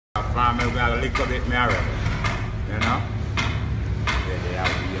From me, I lick a bit me already. You know? Yeah, they are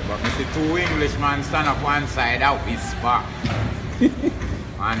weird. But me see two Englishmen stand up one side out whisper.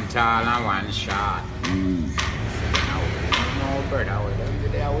 One tall and one short. No bird out there.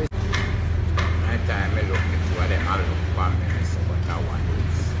 They always. Every time I look at two of them, I look for me. I say, what I want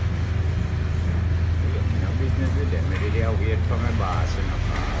is. No business with them. Maybe they are wait for my boss. You know,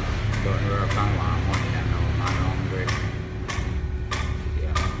 don't work and want money and now I'm hungry.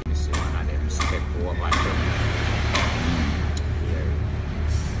 Yeah, you see one of them step over and them. Yeah.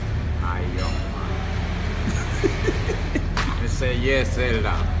 Hi, young man. I say, yes,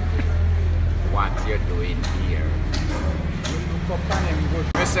 Elder. What you doing here?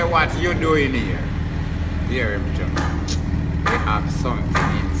 I say, what you doing here? Here, we have something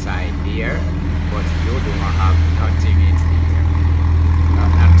inside here, but you don't have nothing in here.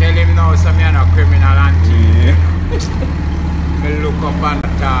 Now tell him now, some you're not criminal and thief. Me look up on the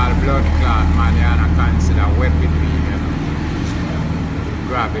tall blood clot, man, you're not consider weapon me, you know.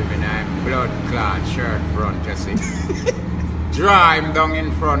 Grab him in a blood clot shirt front, you see. Draw him down in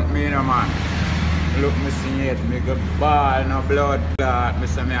front me, you know, man. Look, me see it, me go ball, no blood clot. Me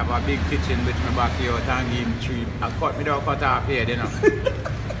say me have a big kitchen with my backyard and give him tree. I cut me down, cut off head, you know.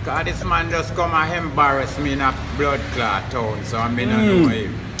 Cause this man just come and embarrass me in a blood clot town, so I don't know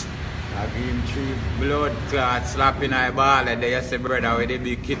him. I give him 3 blood clots, slapping my ball, and they say, brother, with the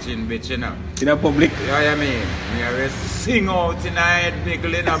big kitchen, bitch, you know. In a public? You know what I mean? Me always sing out in a head, big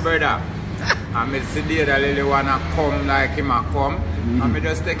little brother. And me see the other little one a come like him a come. And me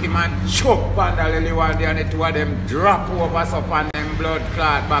just take him and chop on the little one there, and the two of them drop over so on them blood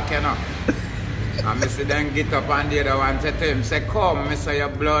clot back, you know. And me see them get up and the other one say to him, say, come, me say your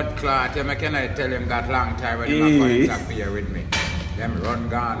blood clot. You can I tell him that long time when he come interfere with me. Them run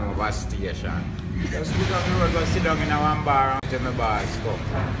gone over station. Just pick up the road, go sit down in a one bar until my boss come.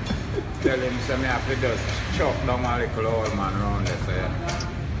 Tell him, say me have to just chop down a little old man around there, so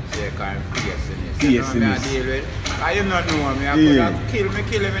they can't face in it. You know what I deal with? I do not know me. I could have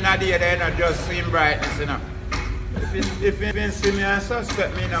kill him in a day, they not just see him brightness, you know. If he see me and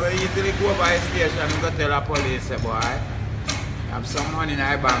suspect me, you know, we easily go by the station and go tell the police, say, boy, I have some money in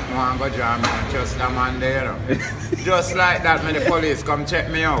my bank, I want to go draw me and trust the man there, you know. Just like that, when the police come check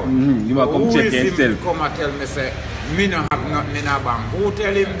me out. You must come check yourself. Come and tell me, say, me no have nothing in a bank. Who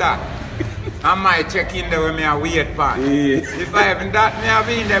tell him that? I might check in there with me a wait pan. If I haven't that, me have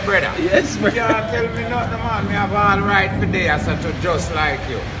been there, brother. Yes, brother. You can't tell me nothing, man. Me have all right for day, I said to just like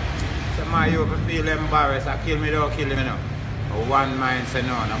you. So man, you feel embarrassed. I kill me, don't kill him, you know. One mind say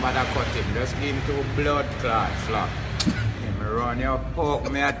no, nobody cut him. Just give him 2 blood clots, slap. Me run your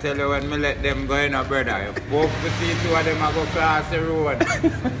poke, me I tell you when me let them go in, brother. You poke to see 2 of them I go cross the road.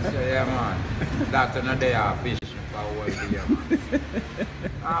 So yeah, man. That's another day I fish.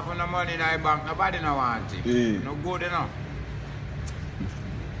 Half of the money in the bank, nobody no want it. No good enough.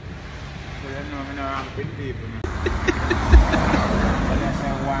 So you know me no ramping people. But I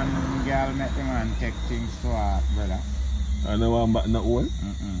say one girl make the man take things to heart, brother. And no one but not one?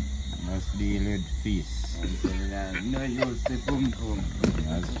 Just deal with fish. No use the pum pum.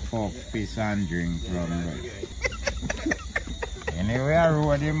 Just fuck fish and drink from brother. Anyway, I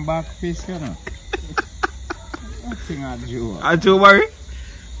rode him back fish, you know. Nothing a joke. A joke, Barry?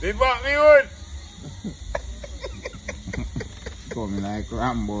 They bought me wood. Coming like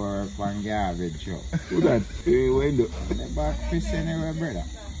Rambo or from garbage truck. Who that? Where do? The back fish anywhere, brother.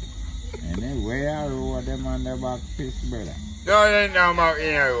 Anyway, I rode them on the back fish, brother. No, you ain't now about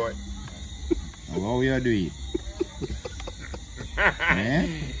in the road. How you do it? Eh?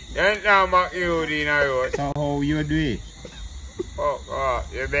 You ain't now about you in the road. So how you do it? Oh,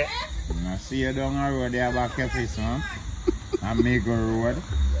 you bet. I see you down the road there back your fish, man. And make a road.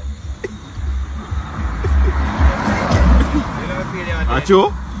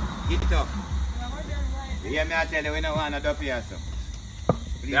 Acho? Get it up. You hear me I tell you we don't want to dup here, so.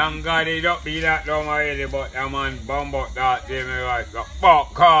 Thank God he don't be that long already, but that man bomb up that day, me right, the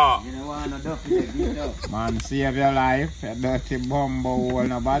popcaan. You don't want to dup here, get it up. Man, save your life, you dirty bumbo.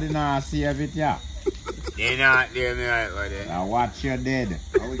 Nobody not save it, yeah. They not there, me right, buddy. Now watch your dead.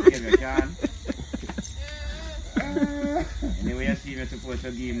 How we kill you, John? Anyway, you see me supposed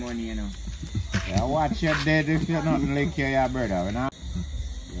to give money, you know. Yeah, watch your dead if you're not lick your brother. You know?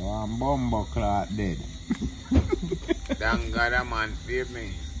 You want bumbo clot dead. Thank God a man save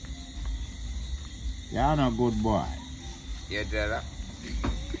me. You're not good boy. You tell her?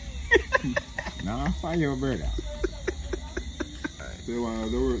 No, for your brother. They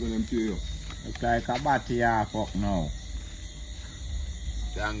want to work with them to you. It's like a batty half up now.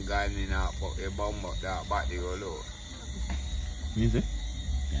 Thank God me not put a bomb up that body go low. You see?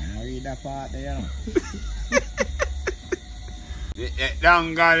 Yeah, that part there, you know. The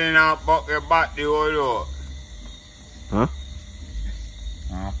damn guy in a fuck your body hole. Huh?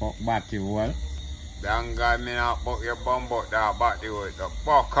 Fuck batty hole. Damn guy me not fuck your bum but that body hole. The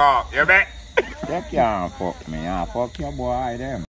fuck up, you bet? They can't fuck me, fuck your boy them.